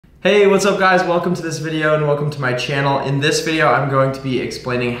Hey, what's up guys? Welcome to this video and welcome to my channel. In this video, I'm going to be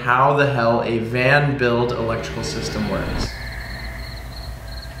explaining how the hell a van build electrical system works.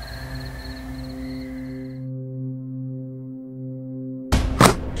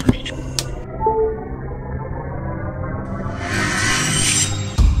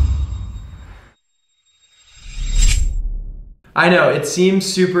 I know, it seems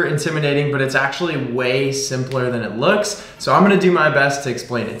super intimidating, but it's actually way simpler than it looks, so I'm gonna do my best to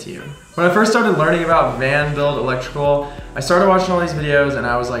explain it to you. When I first started learning about van build electrical, I started watching all these videos and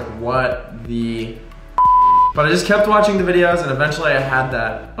I was like, what the But I just kept watching the videos and eventually I had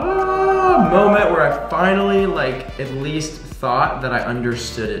that moment where I finally at least thought that I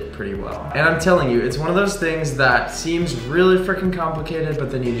understood it pretty well. And I'm telling you, it's one of those things that seems really freaking complicated, but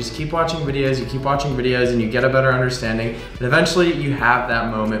then you just keep watching videos, and you get a better understanding, and eventually you have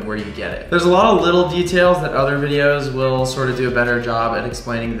that moment where you get it. There's a lot of little details that other videos will sort of do a better job at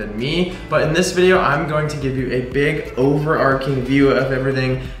explaining than me, but in this video, I'm going to give you a big overarching view of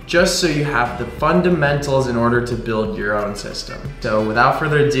everything, just so you have the fundamentals in order to build your own system. So without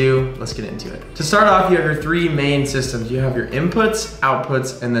further ado, let's get into it. To start off, you have your three main systems. You have your inputs,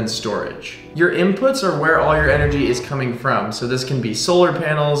 outputs, and then storage. Your inputs are where all your energy is coming from. So this can be solar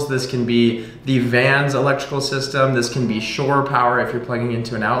panels, this can be the van's electrical system, this can be shore power if you're plugging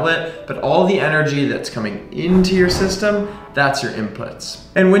into an outlet, but all the energy that's coming into your system, that's your inputs.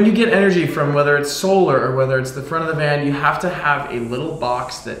 And when you get energy from whether it's solar or whether it's the front of the van, you have to have a little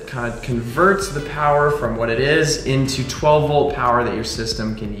box that kind of converts the power from what it is into 12-volt power that your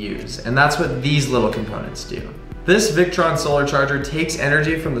system can use. And that's what these little components do. This Victron solar charger takes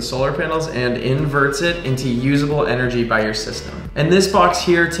energy from the solar panels and inverts it into usable energy by your system. And this box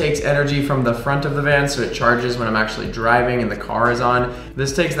here takes energy from the front of the van, so it charges when I'm actually driving and the car is on.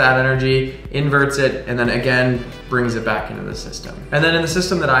 This takes that energy, inverts it, and then again brings it back into the system. And then in the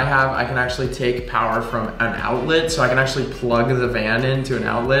system that I have, I can actually take power from an outlet, so I can actually plug the van into an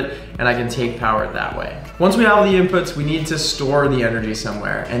outlet and I can take power that way. Once we have the inputs, we need to store the energy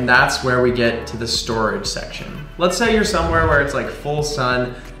somewhere, and that's where we get to the storage section. Let's say you're somewhere where it's like full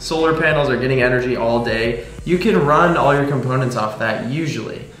sun, solar panels are getting energy all day. You can run all your components off that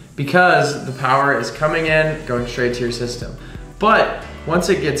usually because the power is coming in, going straight to your system. But once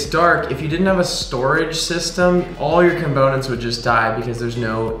it gets dark, if you didn't have a storage system, all your components would just die because there's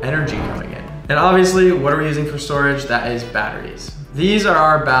no energy coming in. And obviously, what are we using for storage? That is batteries. These are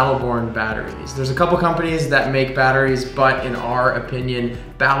our Battle-Born batteries. There's a couple companies that make batteries, but in our opinion,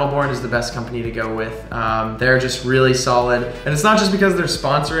 Battle-Born is the best company to go with. They're just really solid. And it's not just because they're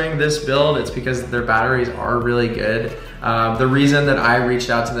sponsoring this build, it's because their batteries are really good. The reason that I reached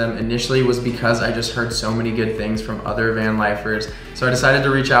out to them initially was because I just heard so many good things from other van lifers. So I decided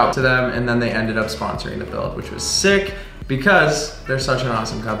to reach out to them, and then they ended up sponsoring the build, which was sick, because they're such an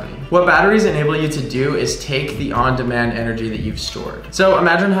awesome company. What batteries enable you to do is take the on-demand energy that you've stored. So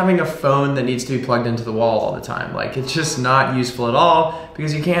imagine having a phone that needs to be plugged into the wall all the time. It's just not useful at all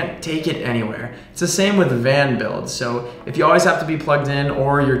because you can't take it anywhere. It's the same with van builds. So if you always have to be plugged in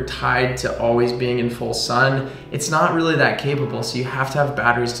or you're tied to always being in full sun, it's not really that capable. So you have to have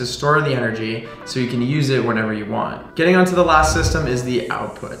batteries to store the energy so you can use it whenever you want. Getting onto the last system is the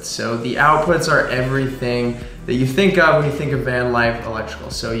outputs. So the outputs are everything that you think of when you think of van life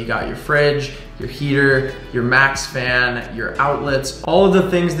electrical. So you got your fridge, your heater, your max fan, your outlets, all of the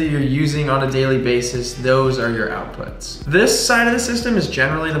things that you're using on a daily basis, those are your outputs. This side of the system is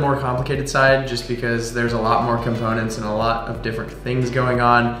generally the more complicated side just because there's a lot more components and a lot of different things going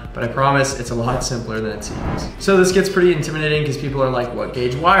on, but I promise it's a lot simpler than it seems. So this gets pretty intimidating because people are like, what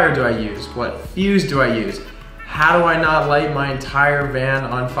gauge wire do I use? What fuse do I use? How do I not light my entire van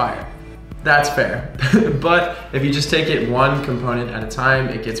on fire? That's fair, but if you just take it one component at a time,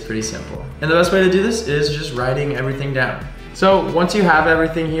 it gets pretty simple. And the best way to do this is just writing everything down. So once you have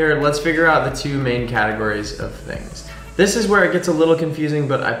everything here, let's figure out the two main categories of things. This is where it gets a little confusing,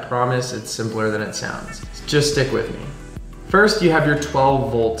 but I promise it's simpler than it sounds. Just stick with me. First, you have your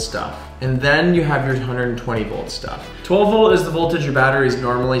 12-volt stuff, and then you have your 120-volt stuff. 12-volt is the voltage your batteries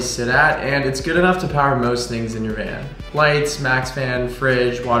normally sit at, and it's good enough to power most things in your van. Lights, max fan,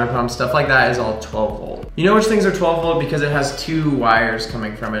 fridge, water pump, stuff like that is all 12-volt. You know which things are 12-volt because it has two wires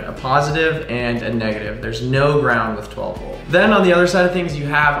coming from it, a positive and a negative. There's no ground with 12-volt. Then on the other side of things, you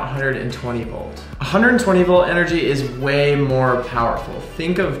have 120-volt. 120-volt energy is way more powerful.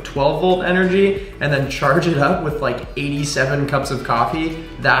 Think of 12-volt energy and then charge it up with 87 cups of coffee.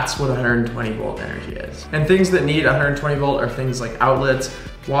 That's what 120-volt energy is. And things that need 120-volt are things like outlets,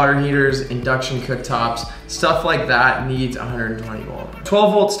 water heaters, induction cooktops, stuff like that needs 120 volt.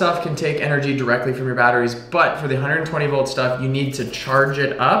 12 volt stuff can take energy directly from your batteries, but for the 120 volt stuff, you need to charge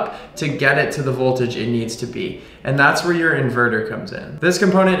it up to get it to the voltage it needs to be. And that's where your inverter comes in. This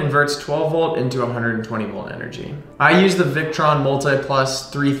component inverts 12 volt into 120 volt energy. I use the Victron Multi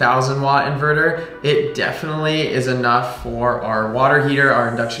Plus 3000 watt inverter. It definitely is enough for our water heater, our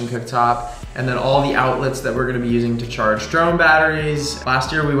induction cooktop, and then all the outlets that we're gonna be using to charge drone batteries.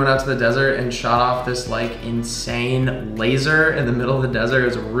 Last year we went out to the desert and shot off this like insane laser in the middle of the desert. It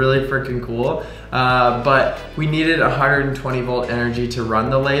was really freaking cool. But we needed 120 volt energy to run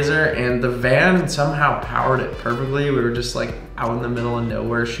the laser, and the van somehow powered it perfectly. We were just like out in the middle of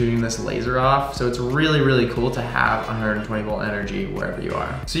nowhere shooting this laser off. So it's really, really cool to have 120 volt energy wherever you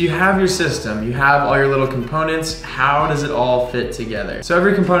are. So you have your system, you have all your little components. How does it all fit together? So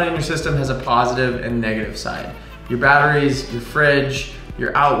every component in your system has a positive and negative side. Your batteries, your fridge,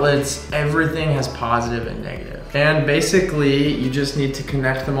 your outlets, everything has positive and negative. And basically, you just need to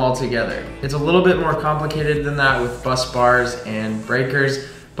connect them all together. It's a little bit more complicated than that with bus bars and breakers,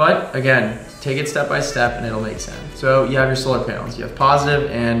 but again, take it step by step and it'll make sense. So you have your solar panels, you have positive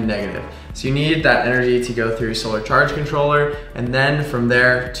and negative. So you need that energy to go through your solar charge controller, and then from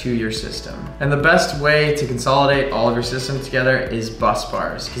there to your system. And the best way to consolidate all of your systems together is bus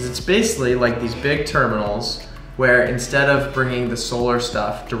bars, because it's basically like these big terminals where instead of bringing the solar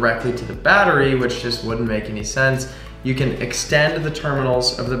stuff directly to the battery, which just wouldn't make any sense, you can extend the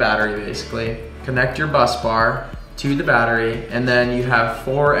terminals of the battery basically, connect your bus bar to the battery, and then you have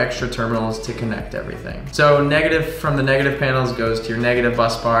 4 extra terminals to connect everything. So negative from the negative panels goes to your negative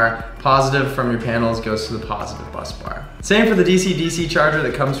bus bar, positive from your panels goes to the positive bus bar. Same for the DC-DC charger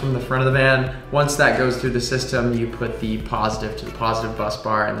that comes from the front of the van. Once that goes through the system, you put the positive to the positive bus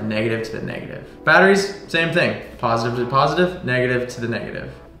bar and the negative to the negative. Batteries, same thing, positive to the positive, negative to the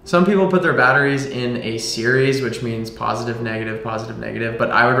negative. Some people put their batteries in a series, which means positive, negative,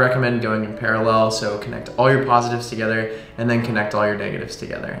 but I would recommend going in parallel. So connect all your positives together and then connect all your negatives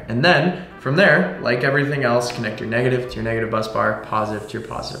together. And then from there, like everything else, connect your negative to your negative bus bar, positive to your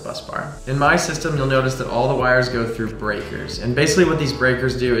positive bus bar. In my system, you'll notice that all the wires go through breakers. And basically what these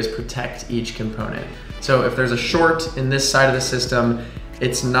breakers do is protect each component. So if there's a short in this side of the system,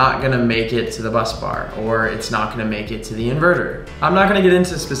 it's not gonna make it to the bus bar, or it's not gonna make it to the inverter. I'm not gonna get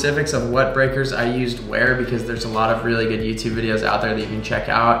into specifics of what breakers I used where, because there's a lot of really good YouTube videos out there that you can check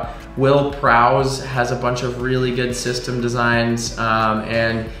out. Will Prowse has a bunch of really good system designs,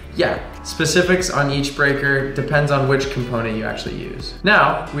 and yeah, specifics on each breaker depends on which component you actually use.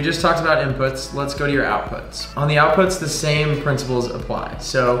 Now, we just talked about inputs, let's go to your outputs. On the outputs, the same principles apply.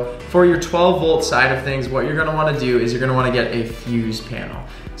 So for your 12 volt side of things, what you're gonna wanna do is you're gonna wanna get a fuse panel.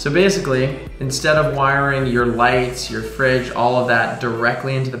 So basically, instead of wiring your lights, your fridge, all of that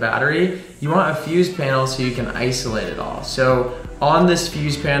directly into the battery, you want a fuse panel so you can isolate it all. So on this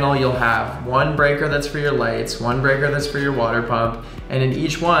fuse panel, you'll have one breaker that's for your lights, one breaker that's for your water pump, and in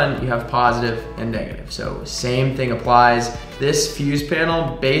each one, you have positive and negative. So same thing applies. This fuse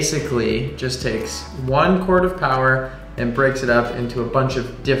panel basically just takes 1 cord of power and breaks it up into a bunch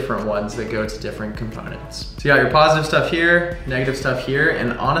of different ones that go to different components. So you got your positive stuff here, negative stuff here,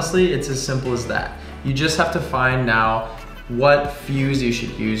 and honestly, it's as simple as that. You just have to find now what fuse you should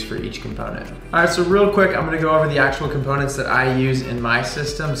use for each component. All right, so real quick, I'm gonna go over the actual components that I use in my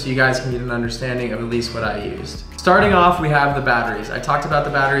system so you guys can get an understanding of at least what I used. Starting off, we have the batteries. I talked about the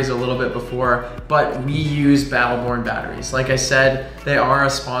batteries a little bit before, but we use Battleborn batteries. Like I said, they are a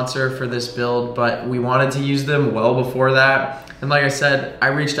sponsor for this build, but we wanted to use them well before that. And like I said, I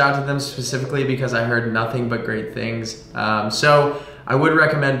reached out to them specifically because I heard nothing but great things. So I would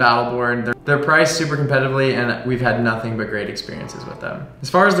recommend Battleborn. They're priced super competitively and we've had nothing but great experiences with them. As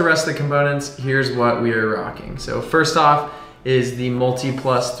far as the rest of the components, here's what we are rocking. So first off is the Multi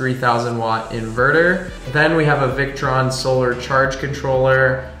Plus 3000 watt inverter. Then we have a Victron solar charge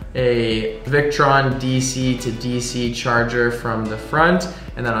controller, a Victron DC to DC charger from the front,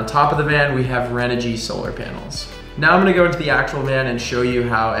 and then on top of the van, we have Mcgee solar panels. Now I'm gonna go into the actual van and show you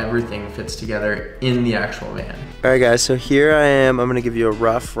how everything fits together in the actual van. All right guys, so here I am. I'm gonna give you a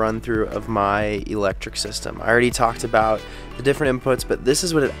rough run through of my electric system. I already talked about the different inputs, but this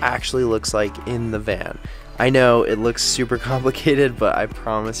is what it actually looks like in the van. I know it looks super complicated, but I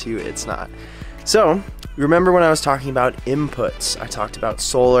promise you it's not. So, remember when I was talking about inputs, I talked about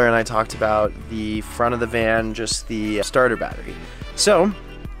solar and I talked about the front of the van, just the starter battery. So,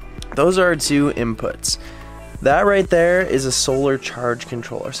 those are our 2 inputs. That right there is a solar charge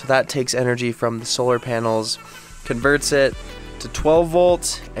controller. So that takes energy from the solar panels, converts it to 12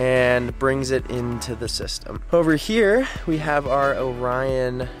 volt and brings it into the system. Over here, we have our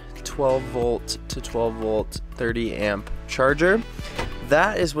Orion 12 volt to 12 volt 30 amp charger.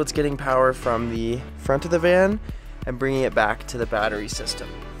 That is what's getting power from the front of the van and bringing it back to the battery system.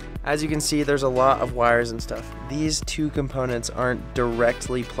 As you can see, there's a lot of wires and stuff. These two components aren't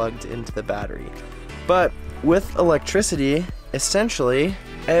directly plugged into the battery. But with electricity, essentially,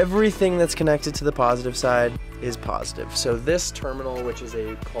 everything that's connected to the positive side is positive. So this terminal, which is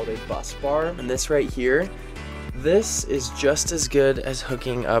called a bus bar, and this right here, this is just as good as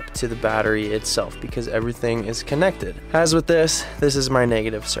hooking up to the battery itself because everything is connected. As with this is my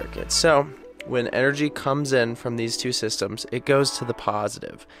negative circuit. So when energy comes in from these two systems, it goes to the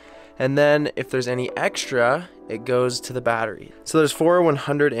positive. And then if there's any extra, it goes to the battery. So there's 4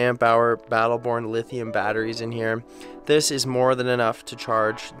 100 amp hour Battle-Born lithium batteries in here. This is more than enough to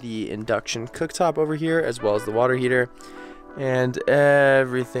charge the induction cooktop over here, as well as the water heater and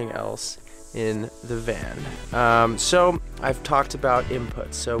everything else in the van. So I've talked about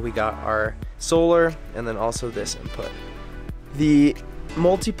inputs. So we got our solar and then also this input. The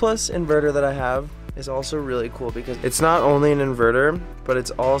multi-plus inverter that I have is also really cool because it's not only an inverter, but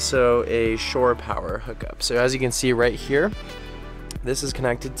it's also a shore power hookup. So as you can see right here, this is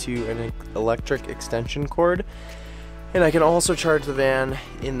connected to an electric extension cord, and I can also charge the van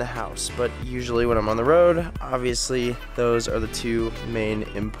in the house. But usually when I'm on the road, obviously those are the two main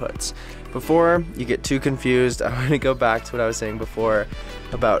inputs. Before you get too confused, I'm going to go back to what I was saying before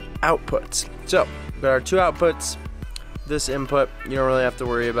about outputs. So we've got our two outputs. This input, you don't really have to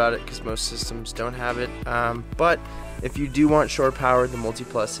worry about it because most systems don't have it, but if you do want shore power, the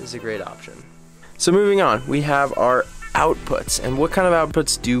multi-plus is a great option. So moving on, we have our outputs. And what kind of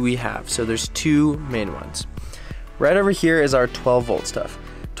outputs do we have? So there's two main ones. Right over here is our 12 volt stuff.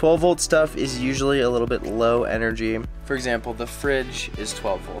 12 volt stuff is usually a little bit low energy. For example, the fridge is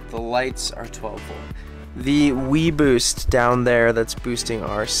 12 volt, the lights are 12 volt. The Wii Boost down there that's boosting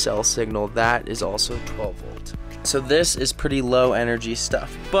our cell signal, that is also 12 volt. So this is pretty low energy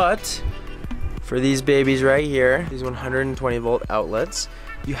stuff, but for these babies right here, these 120 volt outlets,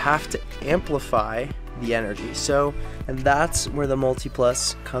 you have to amplify the energy. So, and that's where the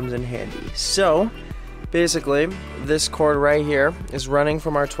multi-plus comes in handy. So basically, this cord right here is running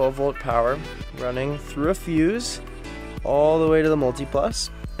from our 12 volt power, running through a fuse all the way to the multi-plus.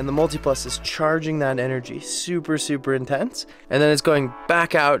 And the multi-plus is charging that energy super intense, and then it's going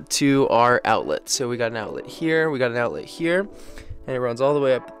back out to our outlet. So we got an outlet here, we got an outlet here, and it runs all the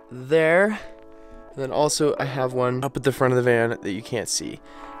way up there. And then also I have one up at the front of the van that you can't see,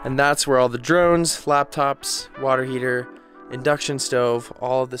 and that's where all the drones, laptops, water heater, induction stove,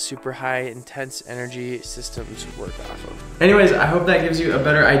 all of the super high intense energy systems work off of. Anyways, I hope that gives you a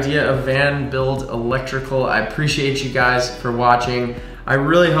better idea of van build electrical. I appreciate you guys for watching. I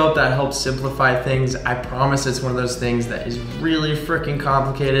really hope that helps simplify things. I promise it's one of those things that is really freaking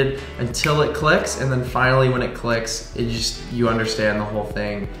complicated until it clicks, and then finally when it clicks, you understand the whole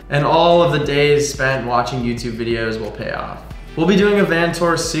thing. And all of the days spent watching YouTube videos will pay off. We'll be doing a van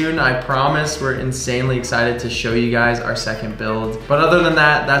tour soon, I promise. We're insanely excited to show you guys our second build. But other than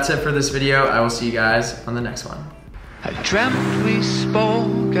that, that's it for this video. I will see you guys on the next one. I dreamt we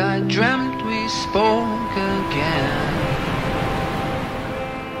spoke, I dreamt we spoke again.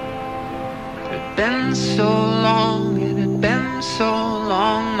 Been so long, it had been so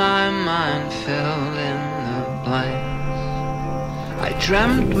long, my mind filled in the blanks. I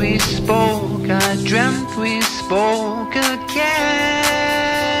dreamt we spoke, I dreamt we spoke again.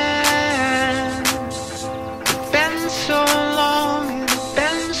 It'd been so long, it had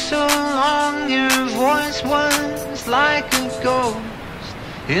been so long, your voice was like a ghost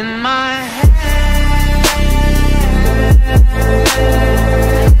in my head.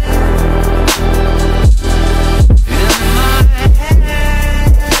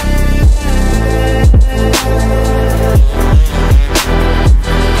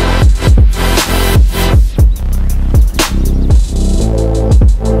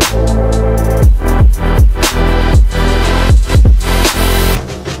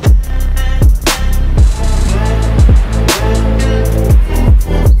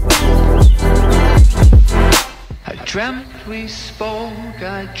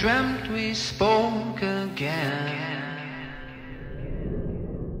 I dreamt we spoke again.